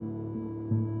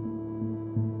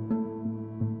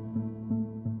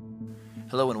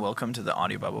Hello and welcome to the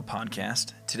Audio Bible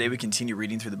Podcast. Today we continue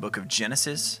reading through the book of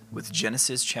Genesis with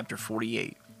Genesis chapter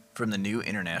 48 from the New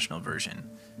International Version.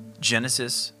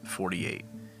 Genesis 48.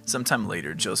 Sometime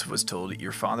later, Joseph was told,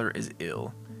 "Your father is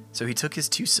ill." So he took his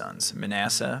two sons,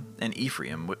 Manasseh and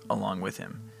Ephraim, along with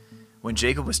him. When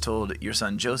Jacob was told, "Your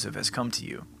son Joseph has come to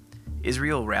you,"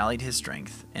 Israel rallied his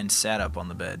strength and sat up on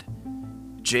the bed.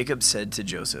 Jacob said to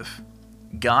Joseph,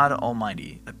 "God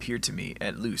Almighty appeared to me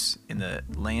at Luz in the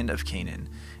land of Canaan,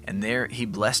 and there he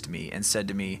blessed me and said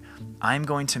to me, 'I am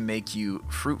going to make you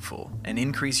fruitful and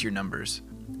increase your numbers.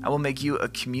 I will make you a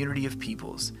community of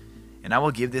peoples, and I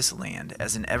will give this land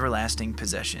as an everlasting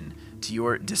possession to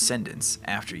your descendants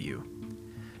after you.'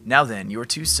 Now then, your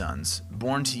two sons,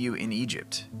 born to you in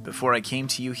Egypt, before I came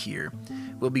to you here,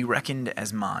 will be reckoned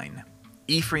as mine.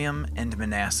 Ephraim and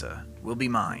Manasseh will be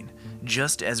mine,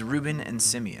 just as Reuben and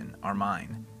Simeon are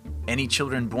mine. Any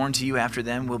children born to you after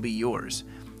them will be yours.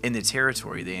 In the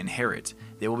territory they inherit,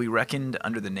 they will be reckoned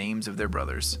under the names of their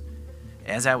brothers.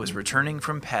 As I was returning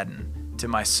from Paddan, to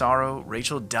my sorrow,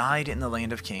 Rachel died in the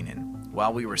land of Canaan,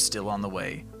 while we were still on the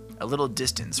way, a little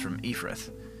distance from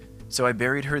Ephrath. So I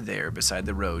buried her there beside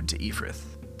the road to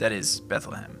Ephrath, that is,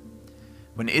 Bethlehem.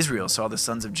 When Israel saw the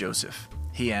sons of Joseph,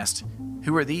 he asked,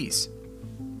 'Who are these?'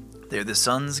 'They're the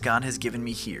sons God has given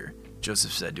me here,'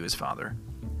 Joseph said to his father.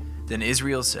 Then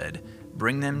Israel said,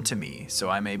 'Bring them to me, so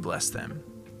I may bless them.'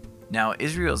 Now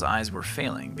Israel's eyes were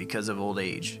failing because of old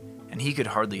age, and he could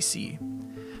hardly see.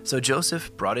 So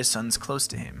Joseph brought his sons close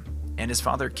to him, and his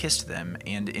father kissed them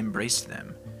and embraced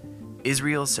them.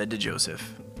 Israel said to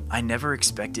Joseph, 'I never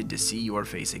expected to see your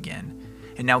face again,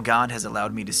 and now God has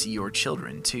allowed me to see your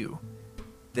children too.'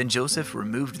 Then Joseph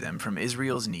removed them from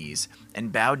Israel's knees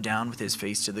and bowed down with his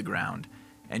face to the ground.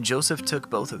 And Joseph took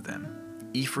both of them,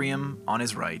 Ephraim on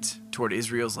his right toward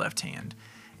Israel's left hand,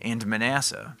 and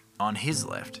Manasseh on his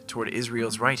left toward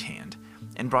Israel's right hand,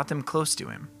 and brought them close to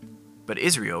him. But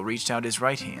Israel reached out his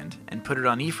right hand and put it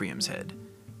on Ephraim's head,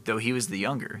 though he was the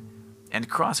younger, and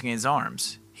crossing his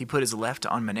arms, he put his left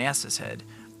on Manasseh's head,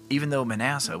 even though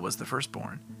Manasseh was the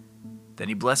firstborn. Then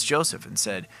he blessed Joseph and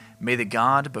said, 'May the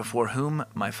God before whom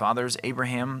my fathers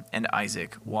Abraham and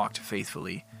Isaac walked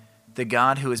faithfully, the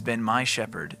God who has been my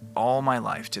shepherd all my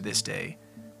life to this day,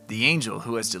 the angel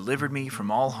who has delivered me from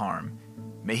all harm,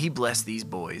 may he bless these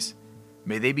boys.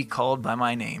 May they be called by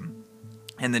my name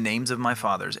and the names of my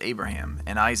fathers Abraham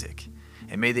and Isaac,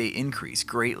 and may they increase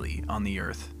greatly on the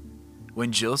earth.'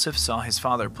 When Joseph saw his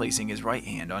father placing his right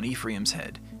hand on Ephraim's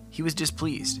head, he was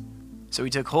displeased. So he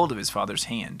took hold of his father's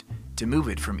hand to move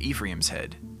it from Ephraim's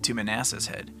head to Manasseh's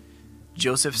head.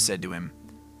 Joseph said to him,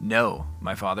 'No,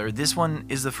 my father, this one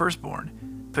is the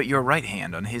firstborn. Put your right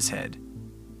hand on his head.'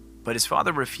 But his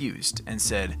father refused and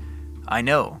said, 'I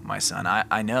know, my son,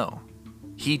 I know.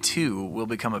 He too will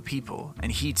become a people,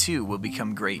 and he too will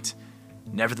become great.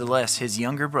 Nevertheless, his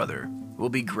younger brother will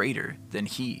be greater than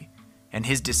he, and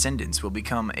his descendants will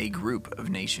become a group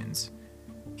of nations.'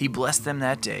 He blessed them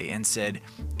that day and said,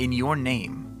 'In your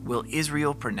name will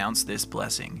Israel pronounce this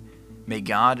blessing. May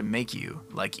God make you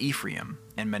like Ephraim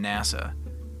and Manasseh.'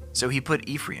 So he put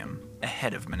Ephraim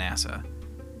ahead of Manasseh.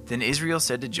 Then Israel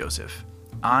said to Joseph,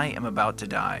 'I am about to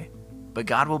die, but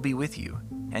God will be with you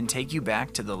and take you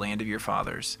back to the land of your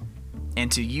fathers.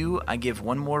 And to you I give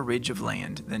one more ridge of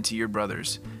land than to your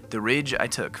brothers, the ridge I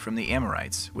took from the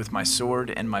Amorites with my sword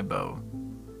and my bow.'"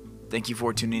 Thank you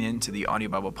for tuning in to the Audio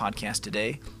Bible Podcast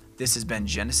today. This has been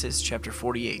Genesis chapter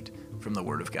 48 from the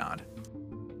Word of God.